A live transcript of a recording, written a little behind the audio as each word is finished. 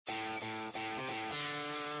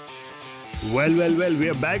Well, we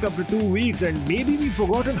are back after 2 weeks and maybe we've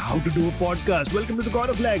forgotten how to do a podcast. Welcome to the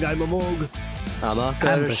Corner Flag. I'm Amog. I'm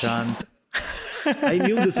Prashant. I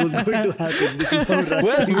knew this was going to happen. This is how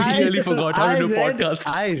We really forgot how to do podcast.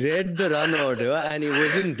 I read the run order and it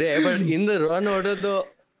wasn't there, but in the run order, the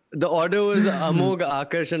order was Amog,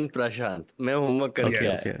 Akarsh and Prashant. मैं homework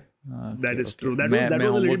करके आया. That is true.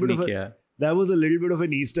 That was a little bit of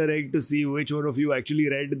an Easter egg to see which one of you actually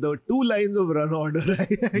read the 2 lines of run order I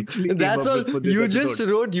actually came That's up all. with for this You episode. just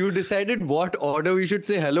wrote, you decided what order we should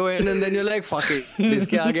say hello in, and then you're like, fuck it.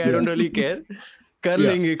 इसके आगे I don't really care. कर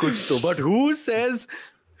लेंगे कुछ तो. But who says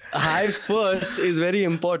hi first is very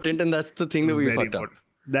important, and that's the thing that we Very fucked important. up.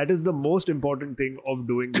 That is the most important thing of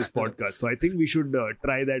doing this podcast. So I think we should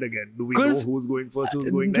try that again. Do we know who's going first,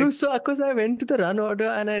 who's going next? So, because I went to the run order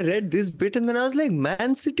and I read this bit, and then I was like,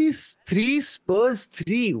 Man City 3, Spurs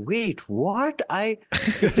 3. Wait, what?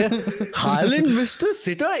 Haaland, Mr.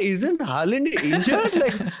 Sitter, isn't Haaland injured?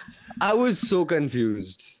 Like, I was so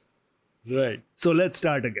confused. Right. So let's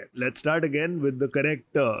start again. Let's start again with the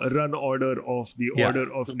correct run order of the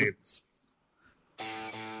order of names.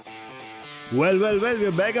 Well,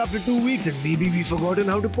 we're back after 2 weeks and maybe we've forgotten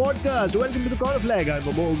how to podcast. Welcome to the Corner Flag. I'm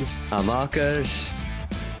Amog. I'm Akarsh.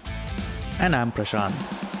 And I'm Prashant.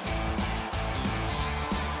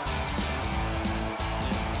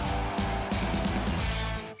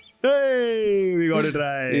 Hey, we got it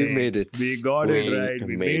right. We made it. We got it right.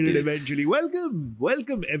 We made it it. eventually.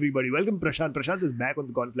 Welcome everybody. Welcome Prashant. Prashant is back on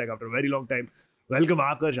the Corner Flag after a very long time. Welcome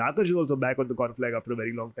Akarsh. Akarsh is also back on the Corner Flag after a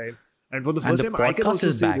very long time. And for the first time, I can also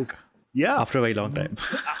is say back this. Yeah. after a very long time.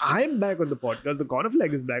 I'm back on the podcast. The Corner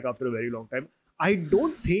Flag is back after a very long time. I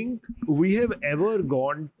don't think we have ever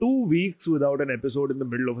gone 2 weeks without an episode in the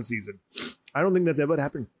middle of a season. I don't think that's ever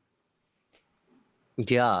happened.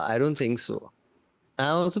 Yeah, I don't think so. I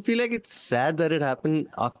also feel like it's sad that it happened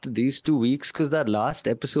after these 2 weeks, because that last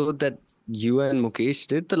episode that you and Mukesh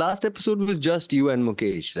did, the last episode was just you and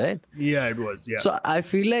Mukesh, right? Yeah, it was. Yeah. So I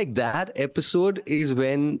feel like that episode is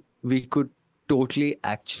when we could totally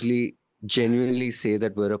actually genuinely say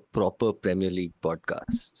that we're a proper Premier League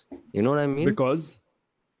podcast. You know what I mean?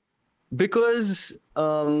 Because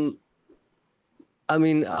I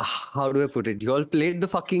mean, how do I put it? You all played the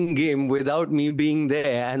fucking game without me being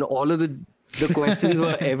there, and all of the questions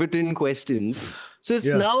were Everton questions. So it's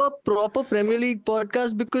now a proper Premier League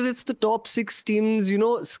podcast because it's the top 6 teams,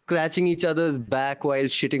 scratching each other's back while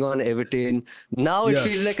shitting on Everton. Now it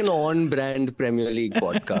feels like an on-brand Premier League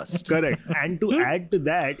podcast. Correct. And to add to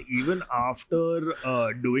that, even after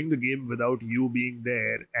doing the game without you being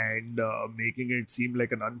there and making it seem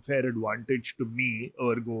like an unfair advantage to me,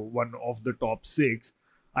 ergo one of the top 6,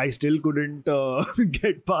 I still couldn't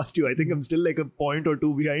get past you. I think I'm still like a point or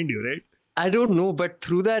 2 behind you, right? I don't know, but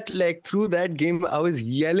through that game, I was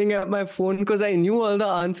yelling at my phone because I knew all the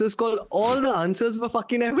answers. All the answers were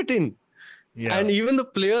fucking Everton. Yeah. And even the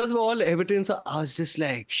players were all Everton. So I was just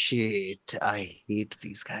like, shit, I hate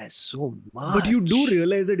these guys so much. But you do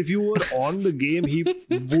realize that if you were on the game, he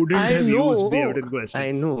wouldn't have used the Everton question.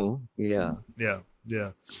 I know. Yeah.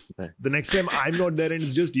 Right. The next time I'm not there and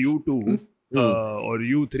it's just you two or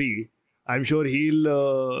you 3, I'm sure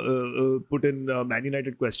he'll put in Man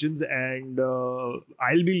United questions and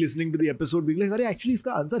I'll be listening to the episode being like, "Arey, actually,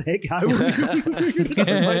 iska answer hai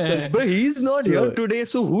kya?" But he's not here today,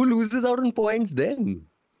 so who loses out on points then?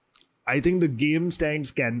 I think the game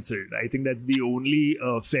stands cancelled. I think that's the only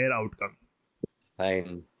fair outcome.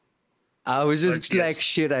 Fine. I was just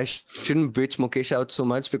shit, I shouldn't bitch Mukesh out so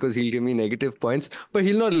much because he'll give me negative points. But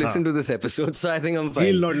he'll not listen to this episode, so I think I'm fine.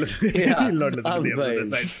 He'll not listen to the episode. That's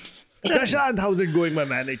fine. Prashant, how's it going, my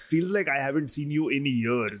man? It feels like I haven't seen you in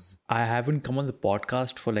years. I haven't come on the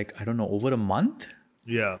podcast for over a month.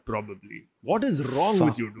 Yeah, probably. What is wrong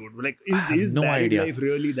with you, dude? Like, is married life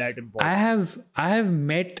really that important? I have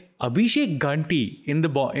met Abhishek Ganti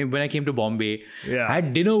when I came to Bombay. Yeah. I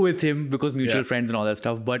had dinner with him because mutual friends and all that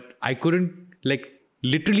stuff, but I couldn't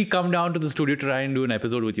literally come down to the studio to try and do an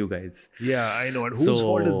episode with you guys. Yeah, I know. And whose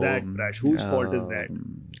fault is that, Prash? Whose fault is that?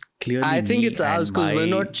 Clearly, I think it's ours because we're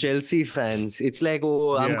not Chelsea fans. It's like,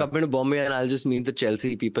 I'm coming to Bombay and I'll just meet the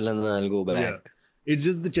Chelsea people and then I'll go back. Yeah. It's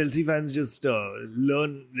just the Chelsea fans just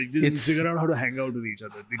learn, figure out how to hang out with each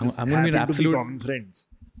other. They just happen to be common friends.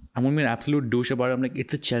 I'm going to be an absolute douche about it. I'm like,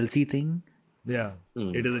 it's a Chelsea thing. Yeah,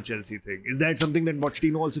 it is a Chelsea thing. Is that something that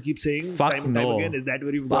Pochettino also keeps saying time and time again? Is that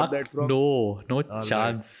where you've got that from? No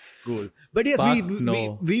chance. Right. Cool. But yes,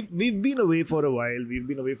 we've been away for a while. We've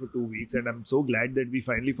been away for 2 weeks, and I'm so glad that we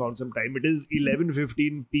finally found some time. It is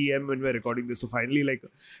 11:15 p.m. when we're recording this, so finally,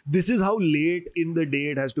 this is how late in the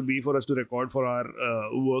day it has to be for us to record for our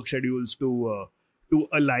work schedules to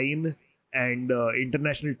align. and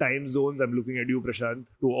international time zones. I'm looking at you, Prashant,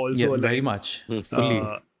 to also Yeah, align, very much. Fully.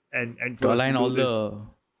 and for To us align do all this. the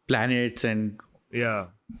planets and Yeah.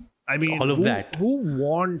 I mean, all of who, that. who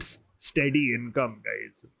wants steady income,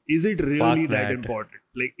 guys? Is it really Fuck that that. important?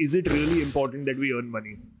 Like, is it really important that we earn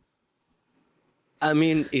money? I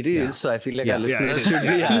mean, it is. So I feel like our Yeah, it listeners is. should,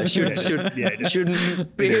 Yeah, it is. should, Yeah, it is. should, Yeah, it is. should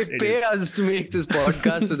It pay is. us to make this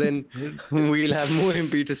podcast, so then we'll have more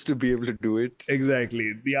impetus to be able to do it.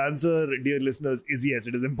 Exactly. The answer, dear listeners, is yes.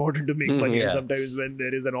 It is important to make money. yeah. And sometimes when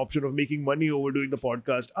there is an option of making money over doing the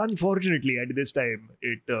podcast, unfortunately, at this time,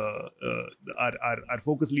 our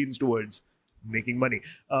focus leans towards making money.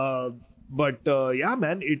 But yeah,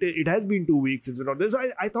 man, it has been 2 weeks since we're not this.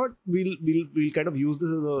 I thought we'll kind of use this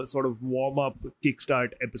as a sort of warm up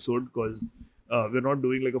kickstart episode, because we're not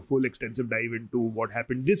doing like a full extensive dive into what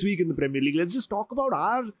happened this week in the Premier League. Let's just talk about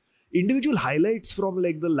our individual highlights from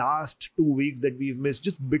like the last 2 weeks that we've missed,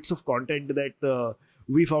 just bits of content that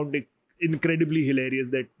we found it incredibly hilarious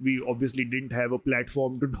that we obviously didn't have a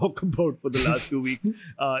platform to talk about for the last 2 weeks.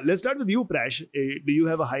 Let's start with you, Prash. Do you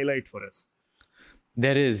have a highlight for us?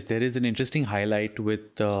 there is an interesting highlight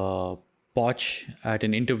with Poch at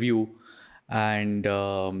an interview, and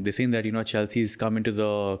they're saying that Chelsea's come into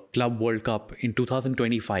the Club World Cup in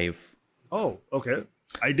 2025. Oh, okay.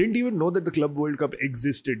 I didn't even know that the Club World Cup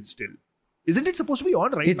existed still. Isn't it supposed to be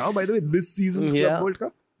on right now, by the way, this season's Club World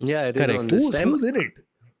Cup? Yeah, it is Correct. on this time. Who's in it?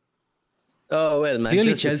 Oh, well, Clearly,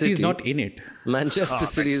 Manchester Chelsea City. is not in it. Manchester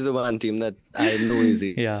City is the one team that I know is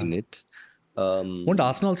Yeah. in it. Won't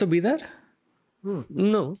Arsenal also be there?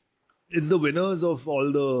 No. It's the winners of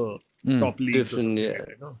all the top leagues. Or Different, something yeah. like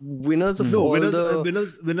that, no? Winners of No, all winners the of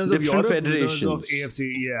different Europe, federations. winners of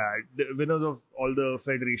AFC, winners of all the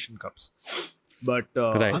federation cups. But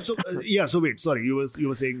Right. so wait, sorry, you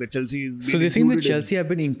were saying that Chelsea is. So they're saying that Chelsea have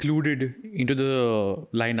been included into the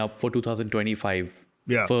lineup for 2025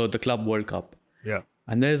 Yeah. for the Club World Cup. Yeah.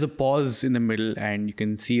 And there's a pause in the middle, and you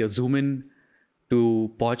can see a zoom in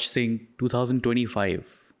to Poch saying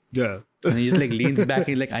 2025. Yeah. And he just like leans back and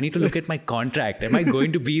he's like, I need to look at my contract. Am I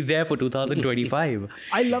going to be there for 2025?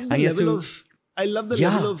 I love the And he has level to- of. I love the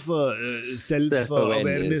Yeah. level of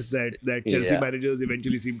self-awareness that Chelsea Yeah. managers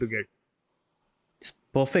eventually seem to get. It's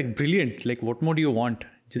perfect, brilliant. Like, what more do you want?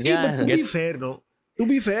 Just Yeah. To get be fair, To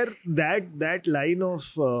be fair, that line of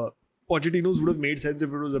Pochettino's would have made sense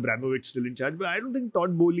if it was Abramovich still in charge. But I don't think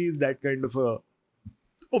Todd Bowley is that kind of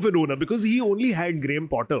an owner, because he only had Graham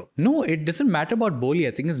Potter. No, it doesn't matter about Bowley.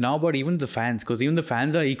 I think it's now about even the fans, because even the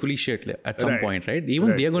fans are equally shit at some Right. point, right? Even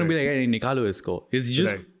Right, they're going to be right. like, hey, Nicalo Isco. It's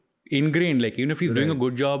just Right. ingrained. Like, even if he's doing a Right.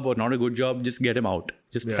 good job or not a good job, just get him out.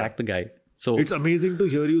 Just Yeah. sack the guy. So It's amazing to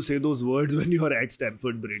hear you say those words when you are at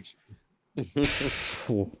Stamford Bridge. wait,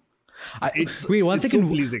 one it's second. so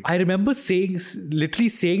pleasing. I remember literally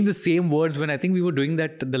saying the same words when I think we were doing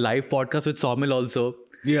the live podcast with Somil also.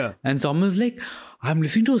 Yeah. And Somil's like, I'm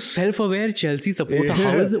listening to a self-aware Chelsea supporter. Yeah.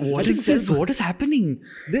 How is it? What I think is this? What is happening?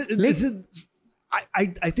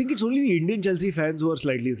 I think it's only the Indian Chelsea fans who are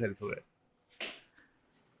slightly self-aware.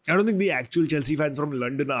 I don't think the actual Chelsea fans from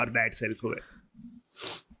London are that self-aware.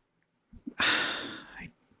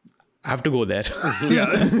 I have to go there. Yeah.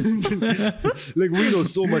 Like, we know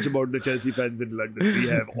so much about the Chelsea fans in London. We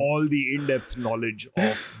have all the in-depth knowledge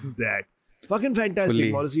of that. Fucking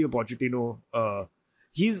fantastic. Fully. Mauricio Pochettino.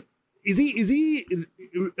 Is he,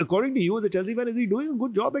 according to you as a Chelsea fan, is he doing a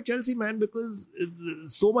good job at Chelsea, man? Because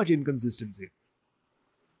so much inconsistency.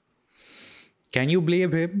 Can you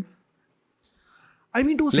blame him? I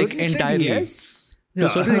mean, to a Like, certain extent, entirely. yes. To a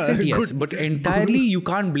certain extent, yes. Good. But entirely, you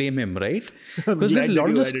can't blame him, right? I'm Because glad there's a that lot of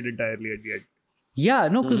you those. had it entirely at the end. Yeah,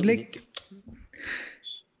 no, because like,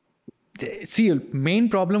 see, main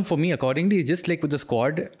problem for me, accordingly, is just like with the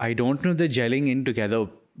squad. I don't know if they're gelling in together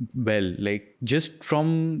well. Like, just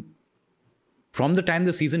from the time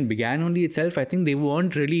the season began only itself, I think they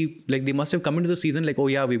weren't really like, they must have come into the season like, oh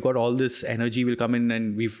yeah, we've got all this energy, we'll come in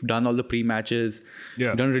and we've done all the pre-matches, Yeah.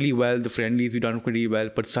 we've done really well, the friendlies we've done pretty well,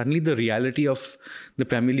 but suddenly the reality of the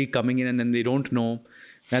Premier League coming in and then they don't know.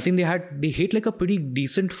 And I think they hit like a pretty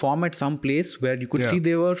decent form at some place where you could Yeah. see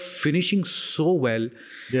they were finishing so well,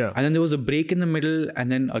 Yeah. and then there was a break in the middle, and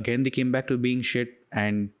then again they came back to being shit,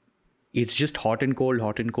 and it's just hot and cold.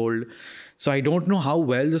 So I don't know how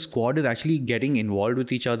well the squad is actually getting involved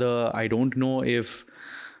with each other. I don't know if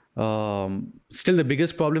still the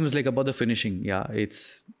biggest problem is like about the finishing. Yeah,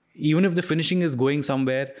 it's even if the finishing is going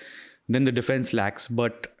somewhere, then the defense lacks.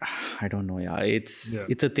 But I don't know. Yeah, it's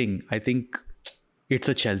a thing. I think it's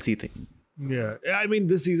a Chelsea thing. Yeah, I mean,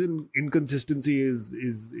 this season inconsistency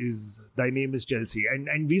is thy name is Chelsea,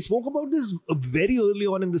 and we spoke about this very early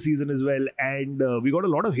on in the season as well, and we got a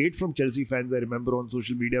lot of hate from Chelsea fans. I remember on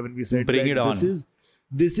social media when we said Bring it on.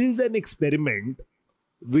 This is an experiment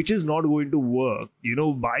which is not going to work. You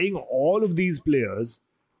know, buying all of these players,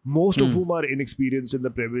 most of whom are inexperienced in the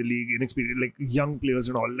Premier League, like young players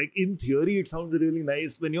and all. Like in theory, it sounds really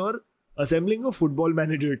nice when you're assembling a football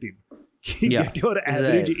manager team. Yeah. Get your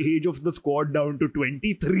average age of the squad down to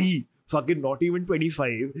 23, fucking not even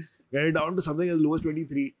 25. Get it down to something as low as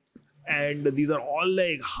 23. And these are all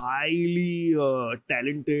like highly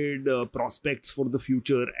talented prospects for the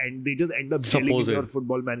future, and they just end up gelling in your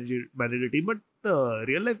football manager team. But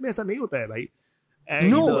real life में ऐसा नहीं होता है भाई. And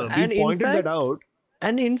No, we and pointed in fact, that out.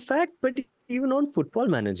 And in fact, but even on Football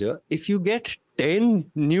Manager, if you get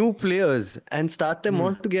 10 new players and start them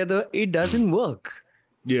all together, it doesn't work.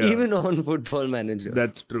 Yeah. Even on Football Manager.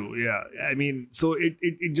 That's true. Yeah. I mean, so it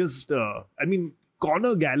just, I mean,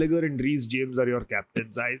 Conor Gallagher and Reece James are your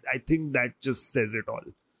captains. I think that just says it all.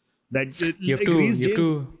 That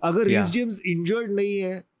अगर Reece James injured नहीं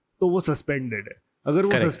है, तो वो suspended है. अगर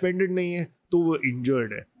वो suspended नहीं है, तो वो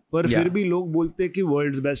injured है. पर फिर भी लोग बोलते हैं कि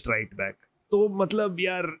world's best right back. तो मतलब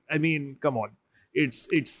यार, I mean, come on. It's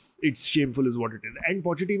shameful is what it is. And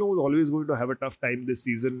Pochettino was always going to have a tough time this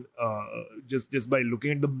season just by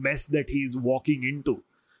looking at the mess that he's walking into.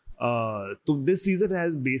 So this season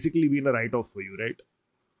has basically been a write-off for you, right?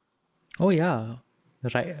 Oh yeah,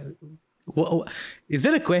 right. Is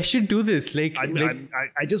there a question to this? Like,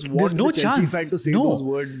 I just want the Chelsea fan to say those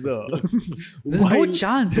words. There's no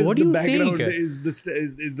chance. What are you saying? The background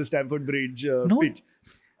is the Stamford Bridge pitch.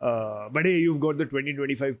 But hey, you've got the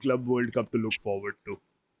 2025 Club World Cup to look forward to.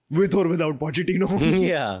 With or without Pochettino.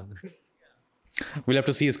 Yeah. We'll have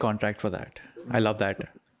to see his contract for that. I love that.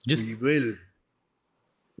 We will.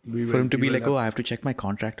 For him to be like, I have to check my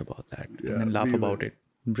contract about that. And then laugh about it.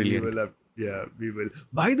 Brilliant. We will.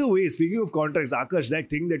 By the way, speaking of contracts, Akash, that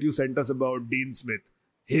thing that you sent us about Dean Smith.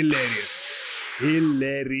 Hilarious.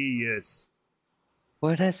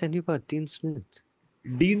 What did I send you about Dean Smith?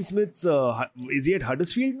 Dean Smith's, is he at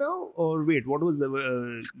Huddersfield now? Or wait, what was the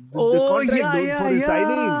contract for his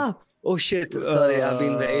signing? Oh shit, sorry, I've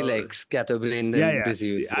been very scatterbrained and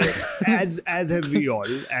busy with it. As have we all.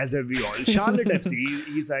 Charlotte FC,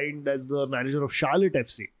 he signed as the manager of Charlotte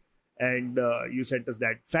FC. And you sent us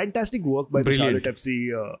that. Fantastic work by the Charlotte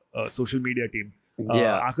FC social media team.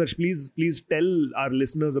 Akash, please tell our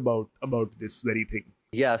listeners about this very thing.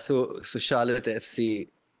 Yeah, so Charlotte FC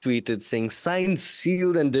tweeted saying, signed,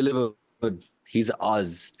 sealed and delivered. He's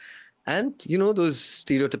ours. And, you know, those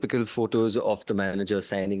stereotypical photos of the manager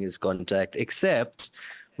signing his contract, except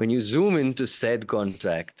when you zoom into said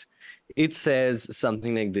contract, it says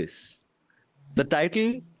something like this. The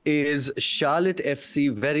title is Charlotte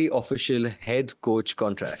FC Very Official Head Coach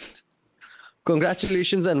Contract.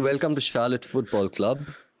 Congratulations and welcome to Charlotte Football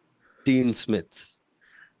Club, Dean Smith.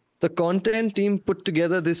 The content team put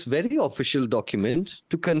together this very official document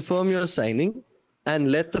to confirm your signing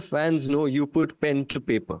and let the fans know you put pen to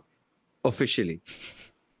paper. Officially.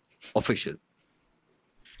 Official.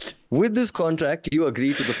 With this contract, you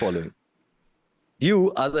agree to the following.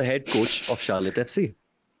 You are the head coach of Charlotte FC.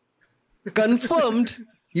 Confirmed,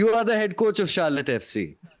 you are the head coach of Charlotte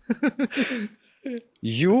FC.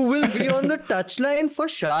 You will be on the touchline for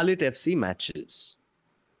Charlotte FC matches.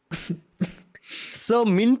 Sir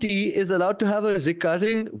Minty is allowed to have a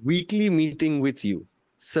recurring weekly meeting with you.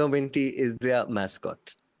 Sir Minty is their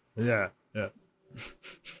mascot. Yeah.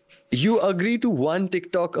 You agree to one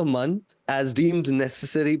TikTok a month as deemed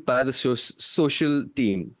necessary by the social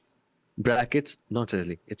team. Brackets, not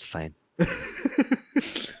really. It's fine.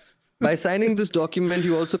 By signing this document,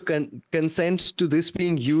 you also consent to this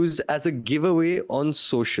being used as a giveaway on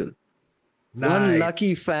social. Nice. One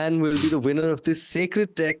lucky fan will be the winner of this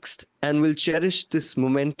sacred text and will cherish this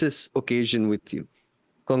momentous occasion with you.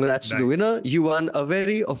 Congrats to the winner. You won a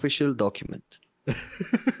very official document.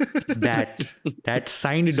 That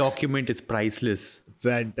signed document is priceless.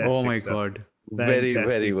 Fantastic. Oh my stuff. God. Very,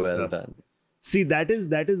 very well done. See, that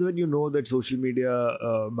is when you know that social media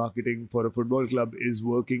marketing for a football club is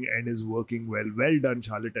working and is working well. Well done,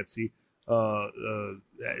 Charlotte FC.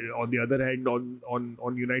 On the other hand,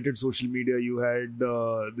 on United social media, you had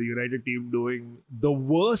the United team doing the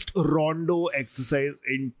worst rondo exercise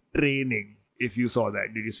in training. If you saw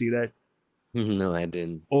that, did you see that? No, I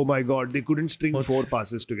didn't. Oh my God, they couldn't string 4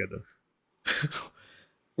 passes together.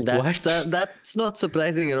 That's not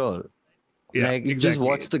surprising at all. Yeah, you just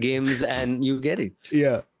watch the games and you get it.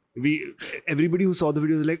 Yeah. Everybody who saw the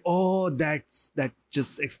video was like, oh, that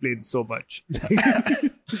just explains so much.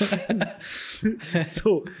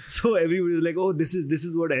 so everybody was like, oh, this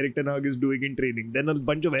is what Erik ten Hag is doing in training. Then a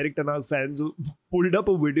bunch of Erik ten Hag fans pulled up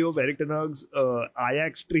a video of Erik ten Hag's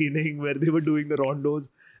Ajax training where they were doing the rondos,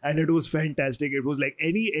 and it was fantastic. It was like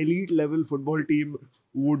any elite level football team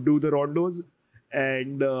would do the rondos.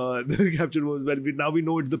 And the caption was, well, now we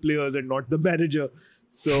know it's the players and not the manager.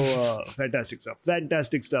 So fantastic stuff.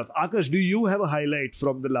 Akash, do you have a highlight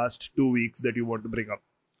from the last 2 weeks that you want to bring up?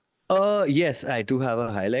 Yes, I do have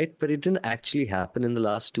a highlight, but it didn't actually happen in the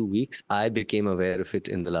last 2 weeks. I became aware of it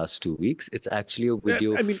in the last 2 weeks. It's actually a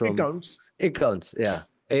video from... it counts. It counts, yeah.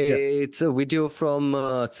 It's a video from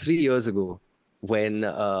 3 years ago when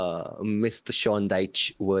Mr. Sean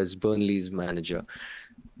Dyche was Burnley's manager.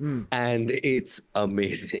 And it's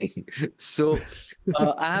amazing. So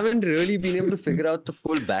I haven't really been able to figure out the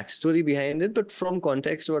full backstory behind it, but from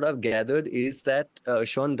context, what I've gathered is that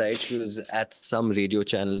Sean Dyche was at some radio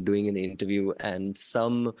channel doing an interview, and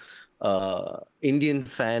some Indian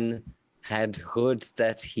fan had heard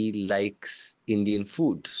that he likes Indian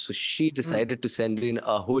food. So she decided to send in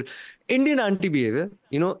a whole Indian auntie behavior,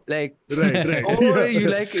 like, right. Oh, you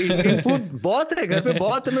like Indian food? बहुत है घर पे,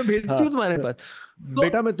 बहुत है, मैं भेजती हूँ तुम्हारे पास.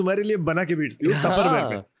 बेटा मैं तुम्हारे लिए बना के भेजती हूँ Tupperware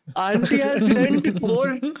में. Auntie has sent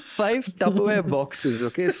 4-5 Tupperware boxes.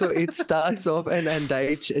 Okay, so it starts off and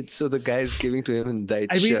Dyche. So the guy is giving to him and Dyche.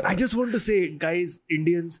 I mean, I just want to say, guys,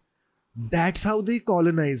 Indians, that's how they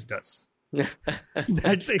colonized us.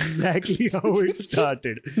 That's exactly how it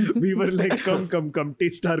started. We were like, come,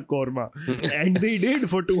 taste our korma. And they did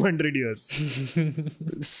for 200 years.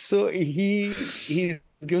 So he's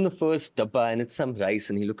given the first dabba and it's some rice,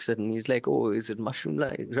 and he looks at it and he's like, oh, is it mushroom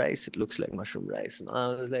rice? It looks like mushroom rice. And I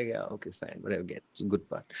was like, yeah, okay, fine, whatever, get it's a good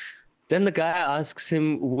part. Then the guy asks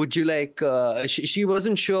him, would you like, she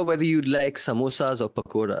wasn't sure whether you'd like samosas or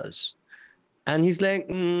pakoras. And he's like,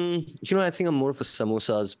 I think I'm more of a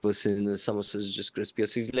samosas person. Samosas is just crispier.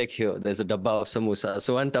 So he's like, here, there's a dabba of samosa.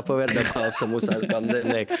 So one Tupperware dabba of samosa comes in.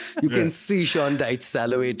 Like, you can see Sean Dyche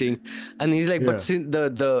salivating. And he's like, but since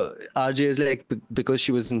the RJ is like, because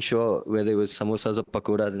she wasn't sure whether it was samosas or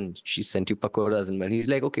pakoras, and she sent you pakoras. And he's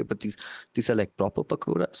like, okay, but these are like proper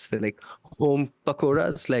pakoras. They're like home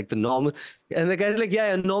pakoras, like the normal. And the guy's like,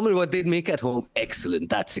 yeah, normal what they'd make at home. Excellent.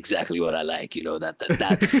 That's exactly what I like. That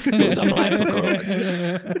those are my pakoras.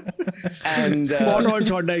 And spot on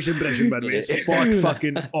Sean Dyche impression, by the way. Spot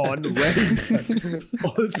fucking on.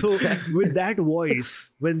 Well, also, with that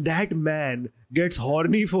voice, when that man gets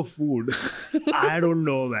horny for food, I don't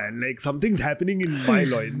know, man. Like, something's happening in my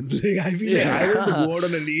loins. Like, I feel like I want to go out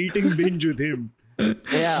on an eating binge with him.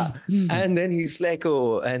 Yeah. And then he's like,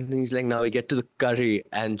 now we get to the curry,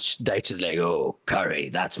 and Dyche is like, oh, curry,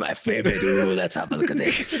 that's my favorite. Ooh, let's have a look at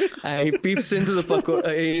this. And he peeps into the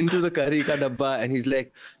curry ka dabba, and he's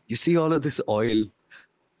like, you see all of this oil?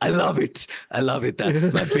 I love it.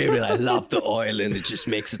 That's my favorite. I love the oil, and it just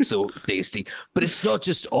makes it so tasty. But it's not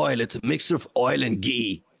just oil. It's a mixture of oil and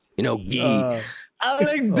ghee. Ghee. I'm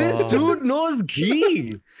like, this dude knows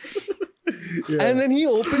ghee. Yeah. And then he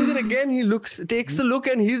opens it again. He takes a look,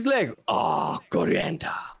 and he's like,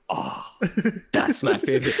 coriander. That's my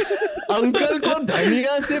favorite. Uncle ko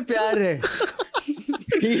Dhaniya se pyar hai.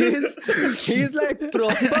 He's like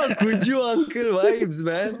proper Guju uncle vibes,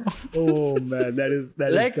 man. Oh man, that is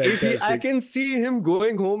like, fantastic. I can see him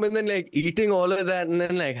going home and then like eating all of that, and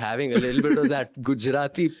then like having a little bit of that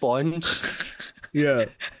Gujarati punch. Yeah.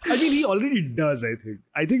 I mean, he already does, I think.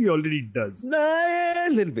 He already does. Nah, a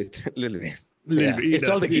little bit. It's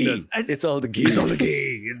all the ghee. It's all the ghee.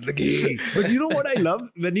 It's the ghee. But you know what I love?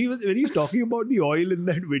 When he's talking about the oil in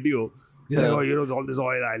that video, he's like, all this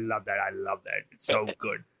oil, I love that. It's so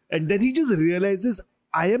good. And then he just realizes,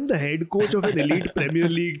 I am the head coach of an elite Premier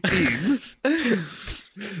League team.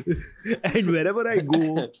 And wherever I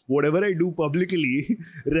go, whatever I do publicly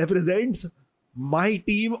represents my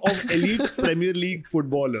team of elite Premier League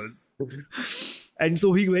footballers. And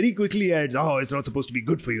so he very quickly adds, it's not supposed to be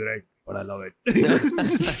good for you, right? But I love it.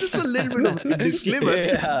 It's just a little bit of a disclaimer.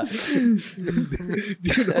 Yeah.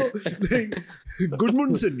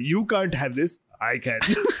 Gudmundsson, you can't have this. I can.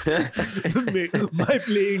 My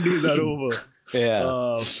playing days are over.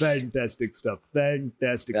 Yeah. Fantastic stuff.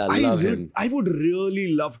 Fantastic. I love him. I would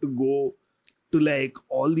really love to go to like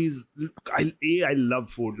all these. I love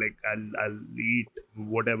food. Like I'll eat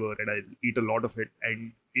whatever, and I'll eat a lot of it.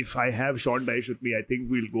 And if I have Sean Dyche with me, I think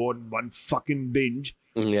we'll go on one fucking binge.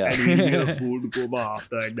 Yeah. And we'll get a food coma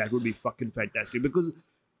after, and that would be fucking fantastic. Because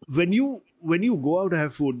when you go out to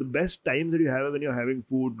have food, the best times that you have when you're having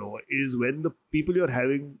food, is when the people you're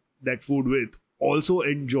having that food with also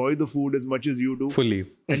enjoy the food as much as you do. Fully.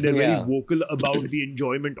 And they're very vocal about the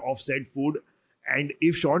enjoyment of said food. And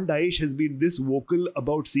if Sean Dyche has been this vocal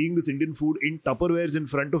about seeing this Indian food in Tupperwares in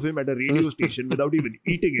front of him at a radio station without even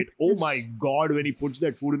eating it, oh my God, when he puts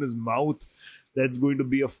that food in his mouth, that's going to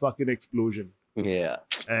be a fucking explosion. Yeah.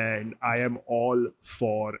 And I am all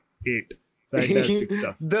for it. Fantastic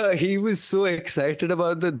stuff. He was so excited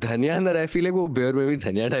about the dhania that I feel like वो beer में भी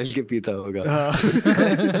धनिया डाल के पीता होगा.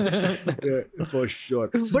 Yeah, for sure.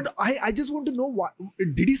 But I just want to know, what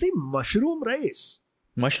did he say? Mushroom rice?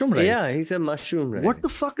 Mushroom rice? Yeah, he said mushroom rice. What the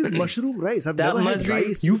fuck is mushroom rice? I've That never must had be-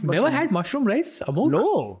 rice. You've with never mushroom. had mushroom rice, Amol?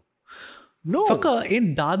 No. Fucker,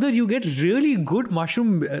 in Dadar you get really good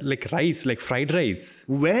mushroom like rice, like fried rice.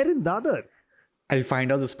 Where in Dadar? I'll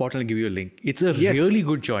find out the spot and I'll give you a link. It's a Yes. really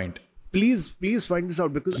good joint. Please find this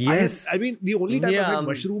out, because Yes. I mean, the only time I've Yeah. had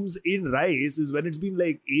mushrooms in rice is when it's been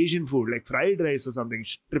like Asian food, like fried rice or something.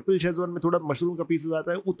 Triple Szechuan mein thoda mushroom ka pieces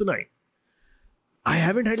aata hai, utna hi. I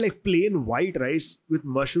haven't had like plain white rice with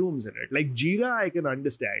mushrooms in it. Like jeera, I can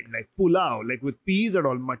understand. Like pulao, like with peas and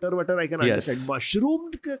all. Matar, I can Yes. understand.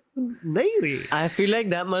 Mushroomed, nahi re. I feel like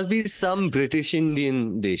that must be some British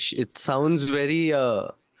Indian dish. It sounds very,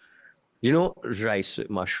 rice with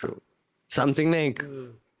mushroom. Something like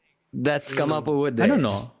that's come up over there. I don't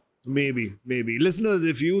know. Maybe. Listeners,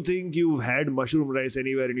 if you think you've had mushroom rice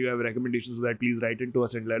anywhere and you have recommendations for that, please write into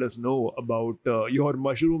us and let us know about your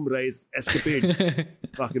mushroom rice escapades.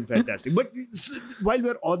 Fucking fantastic. But while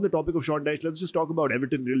we're on the topic of Sean Dyche, let's just talk about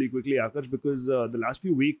Everton really quickly, Akash, because the last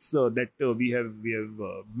few weeks that we have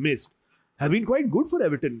missed have been quite good for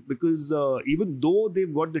Everton, because even though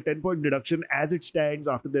they've got the 10-point deduction as it stands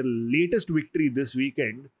after their latest victory this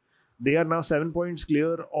weekend, they are now 7 points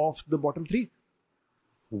clear of the bottom three.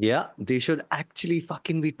 Yeah, they should actually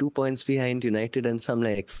fucking be 2 points behind United and some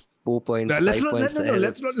like 4 points, 5 points ahead.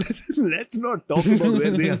 Let's not talk about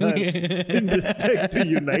where they are in respect to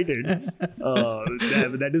United.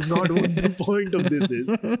 That is not what the point of this is.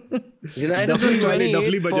 United's on Duffy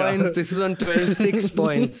 28 baja. points. This is on 26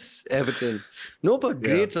 points, Everton. No, but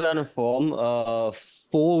great run of form.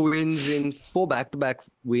 4 wins in 4 back-to-back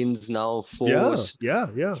wins now. 4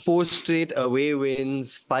 straight away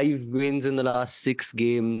wins. 5 wins in the last 6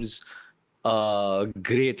 games.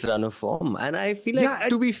 Great run of form. And I feel like,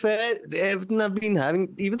 to be fair, Everton have been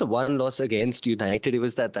having even the one loss against United. It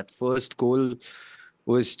was that first goal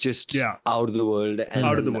was just out of the world. And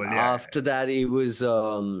out of the world, after that, it was...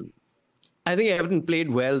 I think Everton played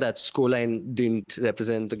well. That scoreline didn't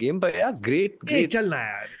represent the game. But yeah, great. Hey, chal na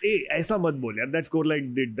yaar. Hey, aisa mat bol yaar. That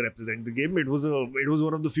scoreline did represent the game. It was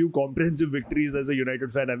one of the few comprehensive victories as a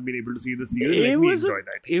United fan I've been able to see this year. Let me enjoy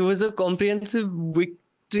that. It was a comprehensive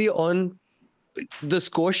victory on the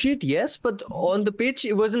score sheet, yes, but on the pitch,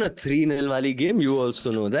 it wasn't a 3-0 wali game. You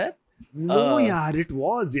also know that. No, yaar, it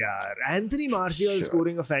was, yaar. Anthony Martial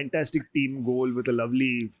scoring a fantastic team goal with a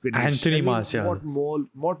lovely finish. Anthony Martial. What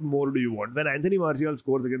more do you want? When Anthony Martial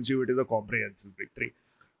scores against you, it is a comprehensive victory.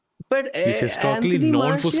 But he's historically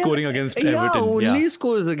known for scoring against Everton. Yeah, only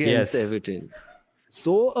scores against Everton.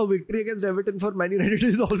 So a victory against Everton for Man United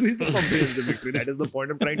is always a comprehensive victory. That is the point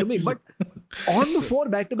I'm trying to make. But on the 4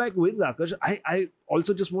 back-to-back wins, Akash, I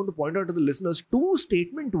also just want to point out to the listeners 2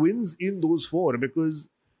 statement wins in those 4, because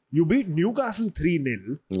you beat Newcastle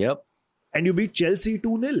 3-0. Yep. And you beat Chelsea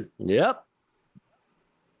 2-0. Yep.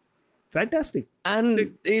 Fantastic.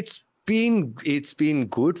 And it's been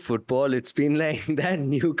good football. It's been like that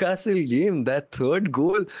Newcastle game, that third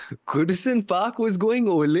goal, Goodison Park was going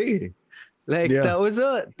ole. Like that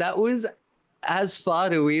was as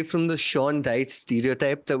far away from the Sean Dyche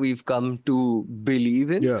stereotype that we've come to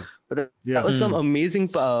believe in. Yeah. But that was some amazing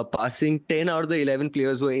passing. 10 out of the 11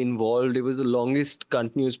 players were involved. It was the longest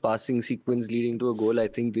continuous passing sequence leading to a goal, I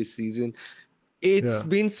think, this season. It's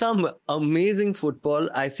been some amazing football.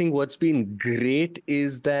 I think what's been great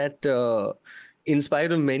is that in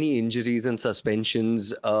spite of many injuries and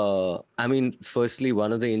suspensions, firstly,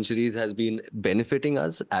 one of the injuries has been benefiting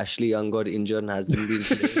us. Ashley Young got injured and hasn't been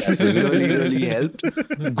playing. That's really, really helped.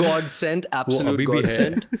 Godsend, absolute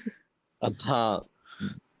godsend.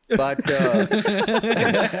 But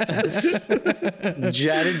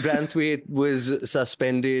Jared Branthwaite was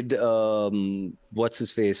suspended. What's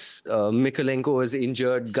his face? Mikolenko was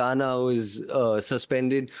injured. Ghana was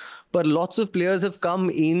suspended. But lots of players have come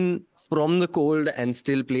in from the cold and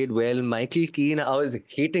still played well. Michael Keane, I was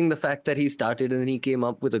hating the fact that he started and then he came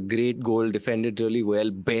up with a great goal, defended really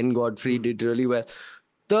well. Ben Godfrey did really well.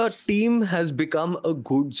 The team has become a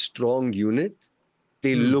good, strong unit.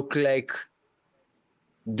 They look like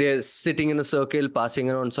they're sitting in a circle, passing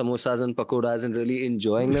around samosas and pakoras and really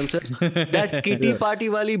enjoying themselves. That kitty party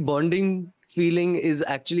wali bonding feeling is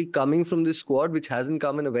actually coming from this squad, which hasn't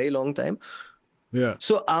come in a very long time. Yeah.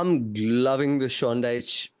 So I'm loving the Sean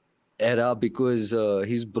Dyche era because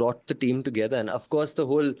he's brought the team together. And of course, the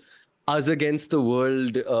whole us against the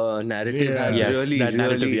world narrative has Yes, really, that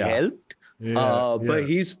narrative, really yeah. helped. Yeah, But yeah.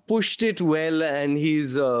 he's pushed it well and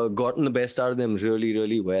he's gotten the best out of them really,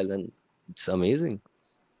 really well. And it's amazing.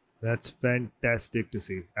 That's fantastic to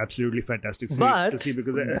see. Absolutely fantastic to But, see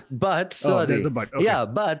because sorry. there's a but. Okay. Yeah,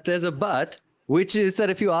 but there's a but, which is that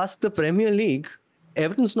if you ask the Premier League,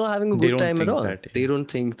 Everton's not having a They good don't time at think all. that, They yeah. don't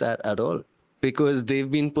think that at all. Because they've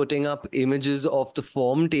been putting up images of the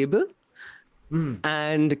form table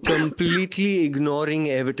and completely ignoring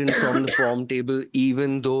Everton from the form table,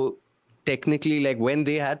 even though technically, like when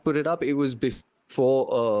they had put it up, it was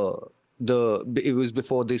before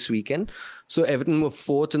this weekend. So Everton were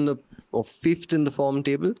fifth in the form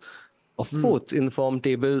table, or fourth in the form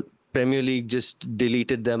table. Premier League just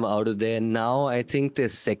deleted them out of there. Now I think they're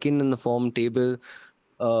second in the form table.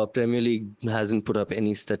 Premier League hasn't put up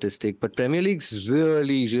any statistic, but Premier League's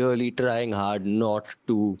really, really trying hard not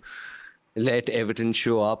to let Everton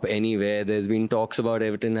show up anywhere. There's been talks about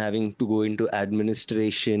Everton having to go into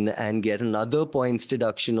administration and get another points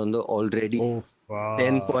deduction on the already Oh, fuck.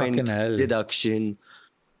 10-point Fucking hell. deduction.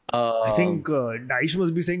 I think Dyche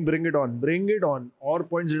must be saying, bring it on. और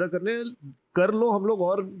points ज़्यादा कर लो हम लोग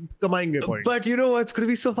और कमाएंगे points. But you know what's going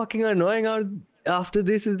to be so fucking annoying after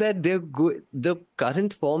this is that the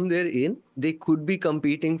current form they're in, they could be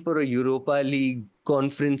competing for a Europa League,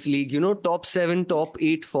 Conference League, top 7, top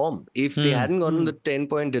 8 form. If they hadn't gotten the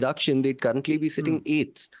 10-point deduction, they'd currently be sitting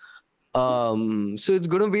 8th. So it's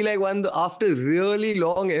going to be like after really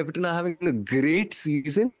long, Everton are having a great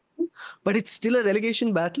season, but it's still a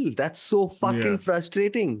relegation battle. That's so fucking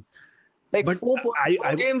frustrating. Like But 4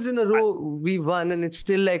 games in a row we won, and it's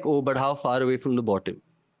still like, but how far away from the bottom?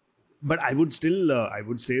 But I would still, I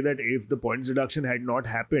would say that if the points deduction had not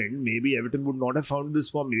happened, maybe Everton would not have found this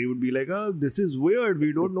form. They would be like, oh, this is weird.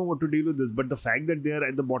 We don't know what to deal with this. But the fact that they are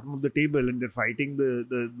at the bottom of the table and they're fighting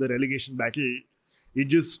the relegation battle, it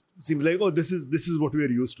just seems like, oh, this is what we are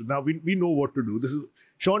used to. Now we know what to do. This is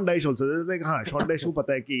Sean Dyche also. They're like, हाँ, Sean Dyche को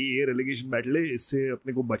पता है कि ये relegation battle है, इससे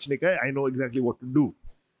अपने को बचने का है. I know exactly what to do.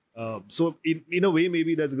 So in a way,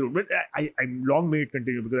 maybe that's good. But I'm long may it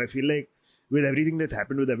continue because I feel like with everything that's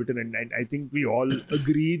happened with Everton, and I think we all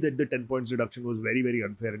agree that the 10 points reduction was very, very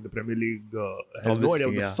unfair, and the Premier League has no idea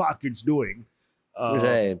what the fuck it's doing.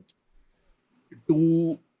 Right.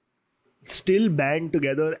 To still band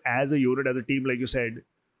together as a unit, as a team, like you said,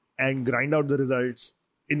 and grind out the results,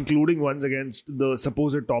 including ones against the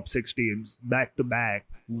supposed top 6 teams back to back,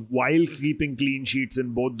 while keeping clean sheets in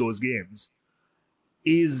both those games,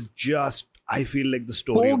 is just, I feel like the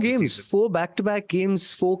story. 4 of the games, season. 4 back-to-back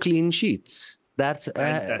games, 4 clean sheets. That's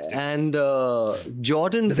Fantastic. And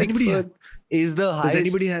Jordan Does anybody Pickford is the highest. Does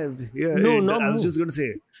anybody have? Yeah, No, not I was Mo. just going to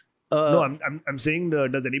say. No, I'm saying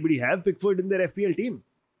does anybody have Pickford in their FPL team?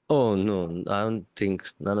 Oh no, I don't think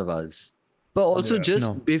none of us. But also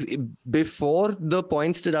before the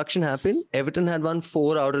points deduction happened, Everton had won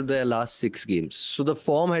 4 out of their last 6 games. So the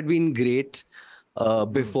form had been great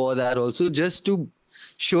before that also, just to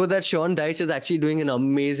show that Sean Dyche is actually doing an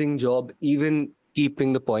amazing job, even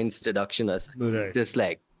keeping the points deduction as just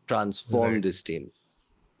like transformed this team.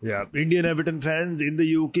 Yeah, Indian Everton fans in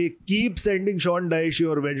the UK, keep sending Sean Dyche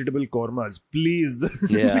your vegetable kormas, please.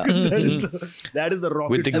 Yeah. that is the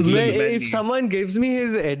rocket. With the fuel ghee. the man If needs. someone gives me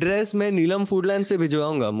his address, मैं नीलम Foodland से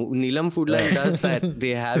भिजवाऊंगा. नीलम Foodland does that.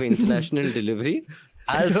 They have international delivery.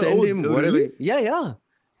 I'll send him whatever. Really? Yeah.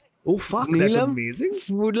 Oh fuck, that's Neelam amazing.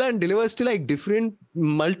 Foodland delivers to like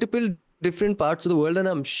multiple different parts of the world, and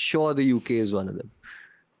I'm sure the UK is one of them.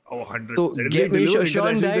 Oh, 100%. So If get they me deliver Sean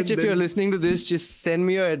internationally, Dyche, if you're listening to this, just send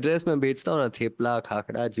me your address. मैं भेजता हूँ ना थेपला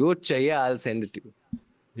खाकड़ा जो चाहिए, I'll send it to you.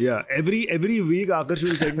 Yeah, every week Akash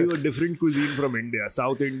will send you a different cuisine from India.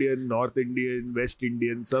 South Indian, North Indian, West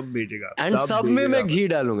Indian, सब भेजेगा. And सब में मैं घी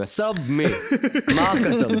डालूंगा, सब में. माँ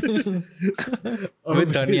कसम.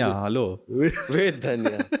 With Dhaniya, hello. With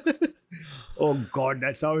Dhaniya. Oh God,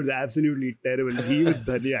 that sounds absolutely terrible. Ghee with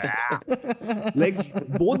dhaniya. Like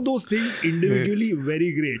both those things individually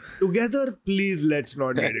very great. Together, please let's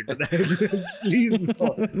not get into that. Let's please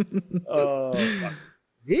not. Fuck.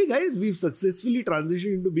 Hey guys, we've successfully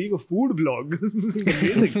transitioned into being a food blog.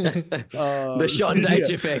 Amazing. The Sean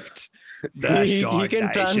Dyche effect. He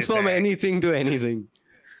can transform anything to anything.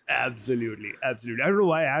 Absolutely. I don't know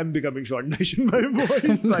why I'm becoming Sean Dyche in my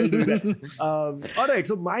voice. I'll do that. All right.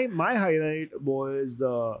 So my highlight was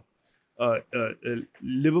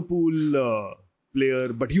Liverpool player,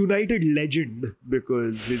 but United legend,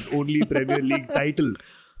 because his only Premier League title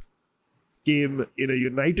came in a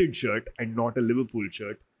United shirt and not a Liverpool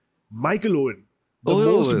shirt. Michael Owen The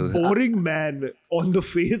most boring man on the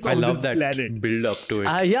face I of love this that planet. build up to it.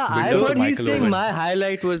 I Build up thought to he's Michael saying Owen. my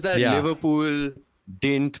highlight was that Yeah. Liverpool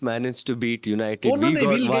didn't manage to beat United. Oh no, we got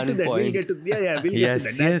we'll get 1 to that. point. We'll get to we'll Yes,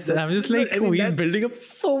 get to that. yes. I'm just like, he's building up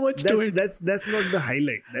so much to it. That's not the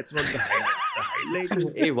highlight. That's not the highlight. The highlight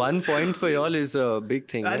is Hey, 1 point for y'all is a big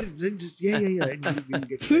thing. Yeah. We'll get to that. We'll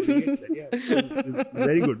get to that. Yeah, it's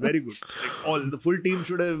very good, very good. Like the full team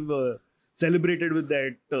should have celebrated with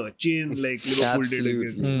that chain like Liverpool did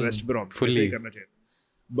against West Brom. Fully.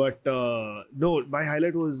 But no, my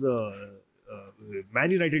highlight was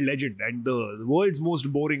Man United legend and the world's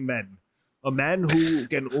most boring man. A man who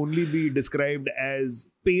can only be described as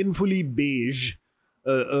painfully beige.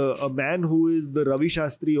 A man who is the Ravi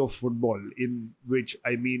Shastri of football, in which,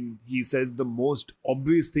 I mean, he says the most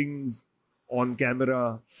obvious things on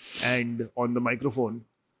camera and on the microphone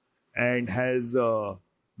and has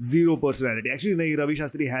zero personality. Actually, nahi, Ravi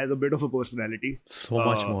Shastri has a bit of a personality. So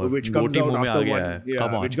much more. Which comes Goti out muh mein after aa one. gaya hai. Yeah,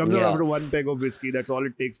 Come on. which comes out Yeah. after one peg of whiskey. That's all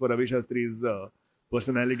it takes for Ravi Shastri's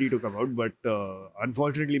personality to come out. But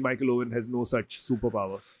unfortunately, Michael Owen has no such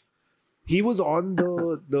superpower. He was on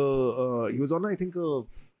he was on, I think,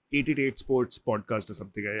 888 Sports podcast or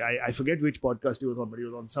something. I forget which podcast he was on, but he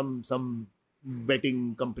was on some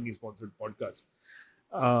betting company sponsored podcast.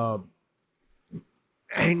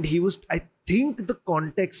 And he was, I think the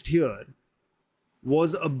context here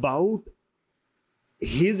was about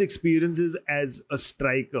his experiences as a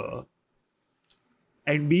striker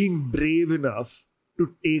and being brave enough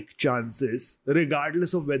to take chances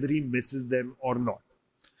regardless of whether he misses them or not.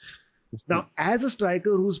 Now, as a striker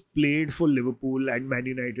who's played for Liverpool and Man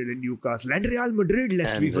United and Newcastle and Real Madrid,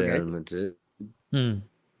 lest we forget. Real Madrid.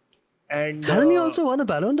 And Hasn't he also won a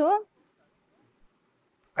Ballon d'Or?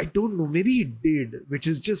 I don't know. Maybe he did, which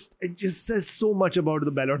is just, it just says so much about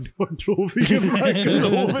the Ballon d'Or trophy if Michael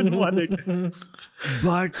Owen won it.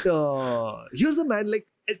 But here's a man, like,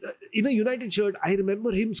 in a United shirt, I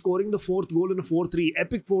remember him scoring the fourth goal in a 4-3,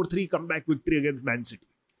 epic 4-3 comeback victory against Man City.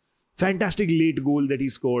 Fantastic late goal that he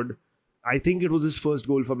scored. I think it was his first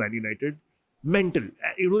goal for Man United. Mental.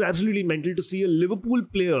 It was absolutely mental to see a Liverpool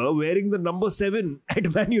player wearing the number 7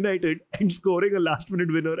 at Man United and scoring a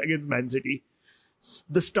last-minute winner against Man City.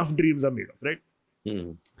 The stuff dreams are made of, right?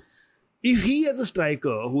 If he, as a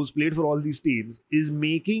striker who's played for all these teams, is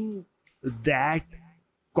making that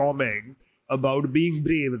comment about being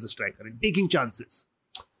brave as a striker and taking chances,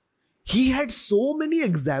 he had so many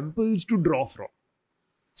examples to draw from.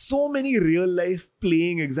 So many real life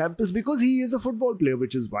playing examples because he is a football player,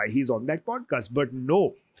 which is why he's on that podcast. But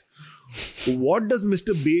no, what does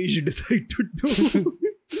Mr. Beige decide to do?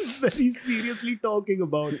 Very seriously talking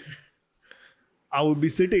about, I would be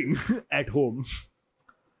sitting at home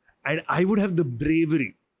and I would have the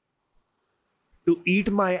bravery to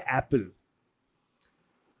eat my apple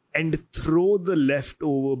and throw the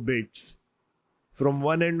leftover bits from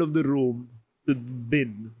one end of the room to the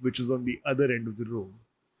bin, which is on the other end of the room.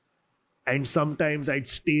 And sometimes I'd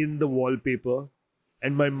stain the wallpaper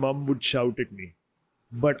and my mum would shout at me.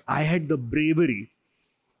 But I had the bravery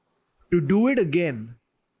to do it again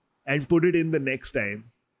and put it in the next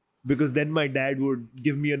time, because then my dad would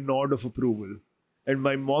give me a nod of approval. And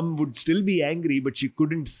my mom would still be angry, but she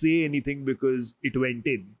couldn't say anything because it went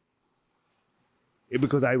in.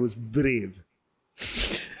 Because I was brave.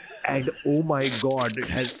 And oh my God,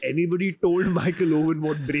 has anybody told Michael Owen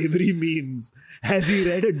what bravery means? Has he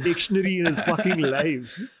read a dictionary in his fucking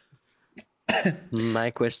life?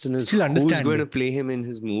 My question is, Still who's understand going me. to play him in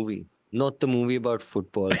his movie? Not the movie about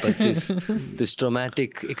football, but this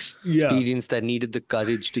traumatic experience that needed the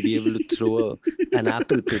courage to be able to throw an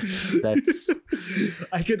apple pit. That's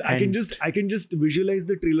I can just visualize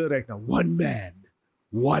the trailer right now. One man,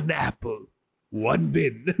 one apple, one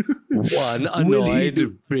bin. one Will he annoyed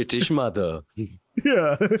do- British mother.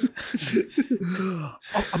 Yeah.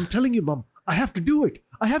 I'm telling you, Mom, I have to do it.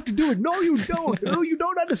 I have to do it. No, you don't. No, you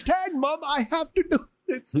don't understand, Mom. I have to do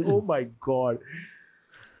it. Oh my God.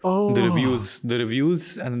 Oh. The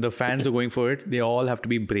reviews and the fans are going for it. They all have to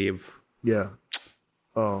be brave. Yeah.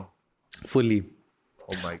 Oh. Fully.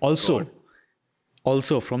 Oh my Also,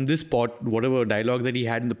 God. from this whatever dialogue that he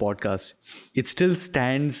had in the podcast, it still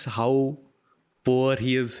stands how poor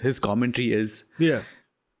his commentary is. Yeah.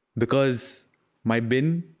 Because my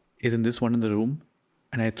bin is in this one in the room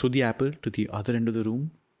and I threw the apple to the other end of the room.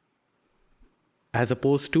 As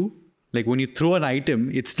opposed to, like, when you throw an item,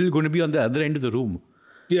 it's still going to be on the other end of the room.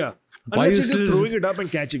 Yeah. Why Unless you you're just still- throwing it up and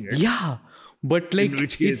catching it. Yeah. But like, In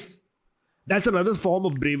which case, that's another form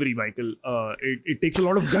of bravery, Michael. It takes a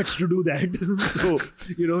lot of guts to do that. So,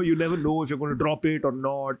 you never know if you're going to drop it or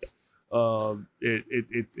not.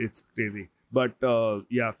 It's crazy. But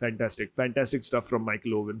yeah, fantastic stuff from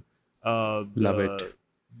Michael Owen. Love it.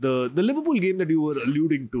 The Liverpool game that you were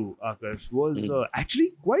alluding to, Akash, was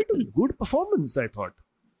actually quite a good performance, I thought.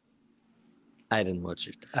 I didn't watch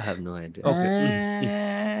it. I have no idea. Okay.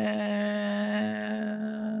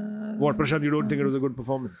 What, Prashant, you don't think it was a good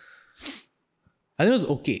performance? I think it was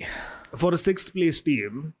okay. For a 6th place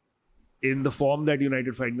team, in the form that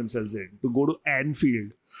United find themselves in, to go to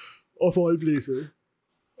Anfield, of all places,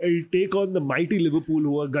 and take on the mighty Liverpool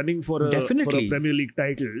who are gunning for a Premier League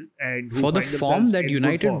title, and who for the find form themselves that in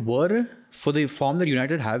United good form. for the form that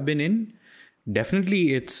United have been in,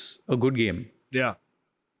 definitely it's a good game. Yeah.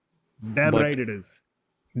 Damn But- right it is.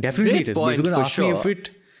 Definitely Great it is. But if point you're going to for ask me sure. if it...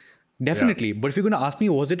 Definitely. But if you're going to ask me,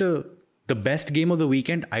 was it the best game of the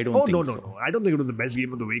weekend? I don't think so. No. I don't think it was the best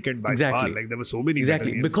game of the weekend by Exactly. far. Like, there were so many better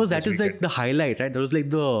Exactly. games Because this that is like weekend. the highlight, right? That was like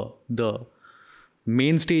the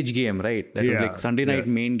main stage game, right? That was Yeah, like Sunday night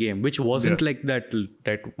main game, which wasn't like that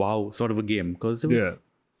wow sort of a game. Because, Yeah.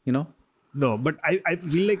 you know... No, but I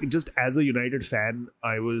feel like just as a United fan,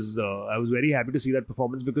 I was very happy to see that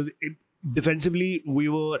performance because defensively we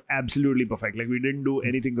were absolutely perfect. Like, we didn't do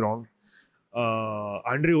anything wrong.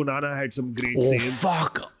 Andre Onana had some great saves.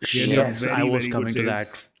 Fuck. He had some Yes, very, I was very good coming to saves.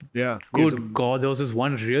 that. Yeah. he had Good some- God, there was this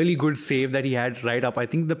one really good save that he had right up. I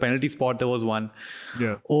think the penalty spot, there was one.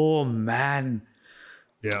 Yeah. Oh, man.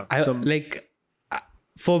 Yeah.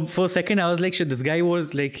 For a second, I was like, shit, this guy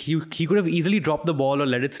was like, he could have easily dropped the ball or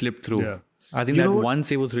let it slip through. Yeah. I think You that know what- one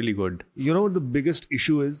save was really good. You know what the biggest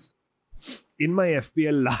issue is? In my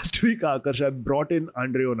FPL last week, Akash, I brought in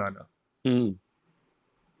Andre Onana.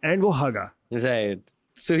 And wo haga. Right.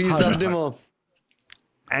 So you subbed him off.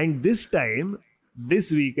 And this time,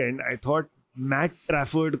 this weekend, I thought Matt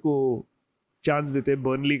Trafford ko chance dete,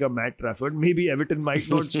 Burnley ka Matt Trafford. Maybe Everton might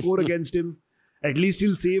not score against him. At least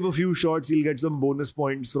he'll save a few shots. He'll get some bonus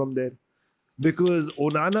points from there. Because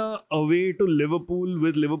Onana away to Liverpool,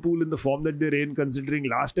 with Liverpool in the form that they're in, considering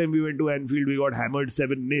last time we went to Anfield, we got hammered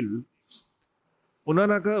 7-0.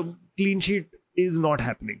 Onana ka clean sheet is not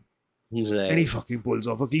happening. And he fucking pulls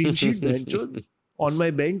off a clean sheet bench on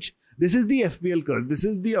my bench. This is the FPL curse. This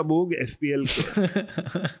is the Amog FPL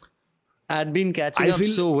curse. I'd been catching I up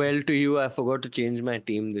feel- so well to you, I forgot to change my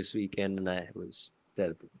team this weekend and I was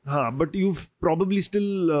terrible. But you've probably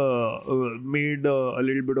still made a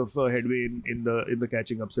little bit of headway in the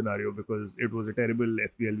catching up scenario because it was a terrible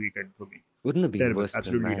FPL weekend for me. Wouldn't have been Terrible, worse than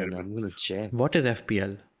absolutely mine. terrible. I'm going to check. What is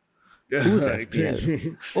FPL? Who's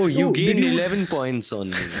FPL? Oh, you No, gained did you- 11 points on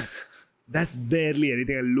me. That's barely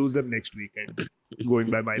anything. I'll lose them next weekend, going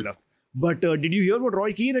by my luck. But did you hear what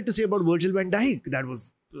Roy Keane had to say about Virgil van Dijk? That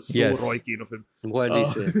was so Yes. Roy Keane of him. What did he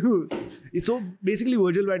say? So basically,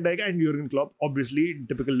 Virgil van Dijk and Jurgen Klopp, obviously, in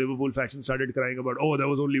typical Liverpool fashion, started crying about, oh, there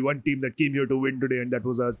was only one team that came here to win today, and that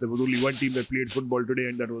was us. There was only one team that played football today,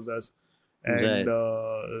 and that was us. And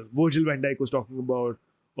Virgil van Dijk was talking about,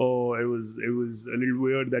 oh, it was a little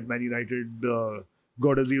weird that Man United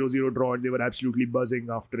got a 0-0 draw, and they were absolutely buzzing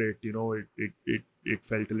after it. You know, it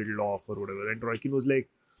felt a little off or whatever. And Roy Keane was like,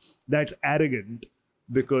 that's arrogant.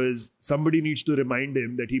 Because somebody needs to remind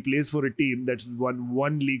him that he plays for a team that's won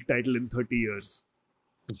one league title in 30 years.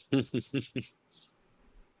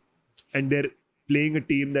 And they're playing a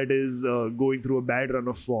team that is going through a bad run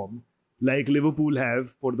of form, like Liverpool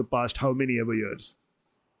have for the past how many ever years.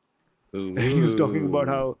 And he was talking about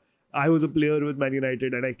how I was a player with Man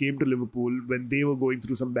United and I came to Liverpool when they were going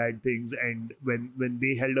through some bad things. And when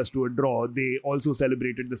they held us to a draw, they also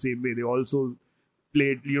celebrated the same way. They also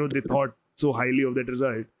played, they thought so highly of that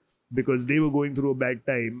result because they were going through a bad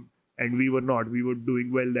time and we were not. We were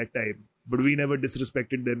doing well that time, but we never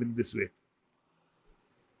disrespected them in this way.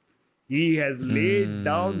 He has laid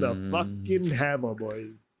down the fucking hammer,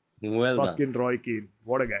 boys. Well done. Fucking Roy Keane.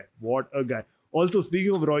 What a guy. What a guy. Also,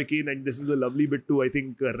 speaking of Roy Keane, and this is a lovely bit to, I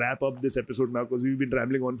think, wrap up this episode now because we've been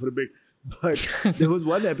rambling on for a bit. But there was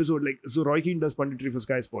one episode, so Roy Keane does punditry for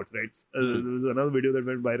Sky Sports, right? There was another video that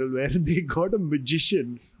went viral where they got a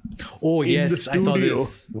magician. Oh, in yes, the I saw studio.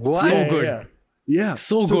 this. What? So good. Yeah. Yeah.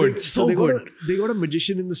 So good. They good. They got a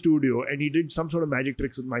magician in the studio and he did some sort of magic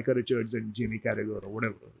tricks with Micah Richards and Jamie Carragher or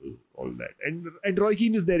whatever. All that. And Roy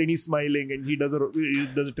Keane is there and he's smiling and he does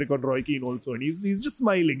a trick on Roy Keane also. And he's just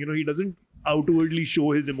smiling. He doesn't outwardly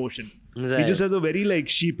show his emotion. Right. He just has a very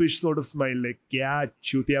sheepish sort of smile. Like, क्या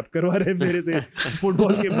छूते आप करवा रहे हैं मेरे से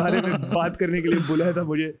football के बारे में बात करने के लिए बुलाया था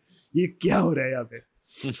मुझे ये क्या हो रहा है यहाँ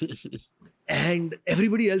पे And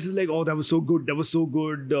everybody else is like, oh, that was so good. That was so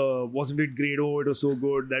good. Wasn't it great? Oh, it was so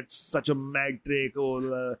good. That's such a mag trick.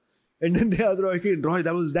 Oh, and then they ask Roy Keane, Roy,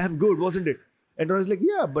 that was damn good, wasn't it? And Roy's like,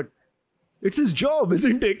 yeah, but It's his job,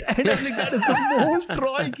 isn't it? And I think that is the most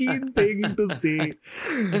Troy Keane thing to say.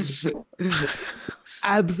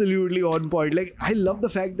 Absolutely on point. Like, I love the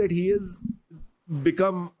fact that he has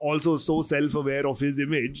become also so self-aware of his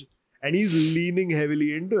image and he's leaning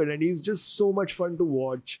heavily into it, and he's just so much fun to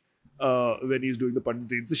watch when he's doing the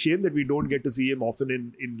punditry. It's a shame that we don't get to see him often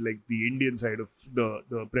in like the Indian side of the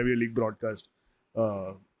Premier League broadcast.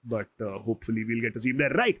 But hopefully we'll get to see him there.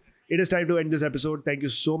 Right. It is time to end this episode. Thank you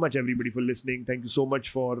so much, everybody, for listening. Thank you so much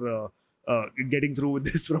for getting through with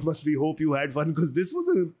this from us. We hope you had fun, because this was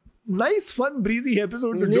a nice, fun, breezy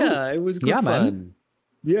episode to do. Yeah, it was good fun. Man.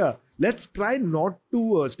 Yeah. Let's try not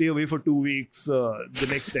to stay away for 2 weeks the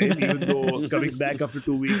next time, even though coming back after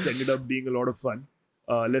 2 weeks ended up being a lot of fun.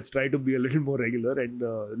 Let's try to be a little more regular. And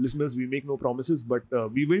listeners, we make no promises, but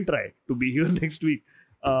we will try to be here next week.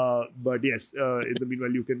 But yes, in the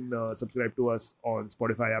meanwhile, you can subscribe to us on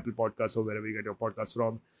Spotify, Apple Podcasts, or wherever you get your podcasts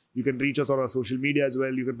from. You can reach us on our social media as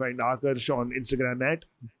well. You can find Akarsh on Instagram at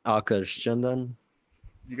Akarsh Chandan.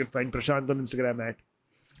 You can find Prashant on Instagram at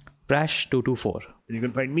Prash224. And you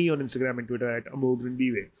can find me on Instagram and Twitter at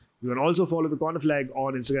AmogRandive. You can also follow the Corner Flag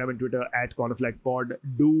on Instagram and Twitter at CornerFlagPod.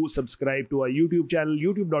 Do subscribe to our YouTube channel,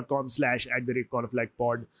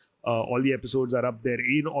 youtube.com/@CornerFlagPod. All the episodes are up there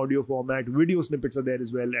in audio format. Video snippets are there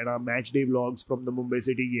as well. And our match day vlogs from the Mumbai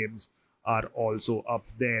City games are also up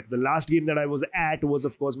there. The last game that I was at was,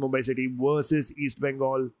 of course, Mumbai City versus East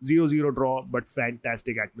Bengal. 0-0 draw, but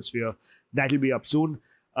fantastic atmosphere. That will be up soon.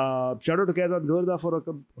 Shout out to Kazad Gurda for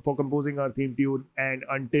composing our theme tune. And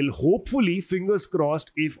until, hopefully, fingers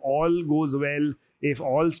crossed, if all goes well, if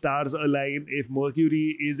all stars align, if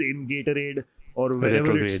Mercury is in Gatorade or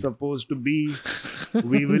wherever it's supposed to be,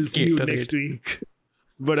 we will see you next week.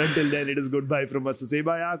 But until then, it is goodbye from us. So say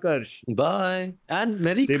bye, Akarsh. Bye. And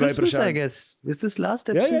Merry Christmas, I guess. Is this last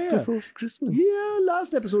episode before Christmas? Yeah,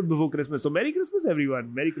 last episode before Christmas. So Merry Christmas,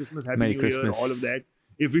 everyone. Merry Christmas, Happy New Year, all of that.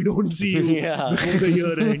 If we don't see you before the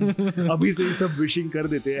year ends, abhi se hi sab wishing kar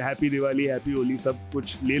dete hain. Happy Diwali, Happy Holi, sab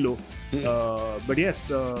kuch le lo. But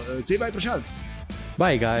yes, say bye, Prashant.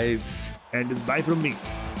 Bye, guys. And it's bye from me.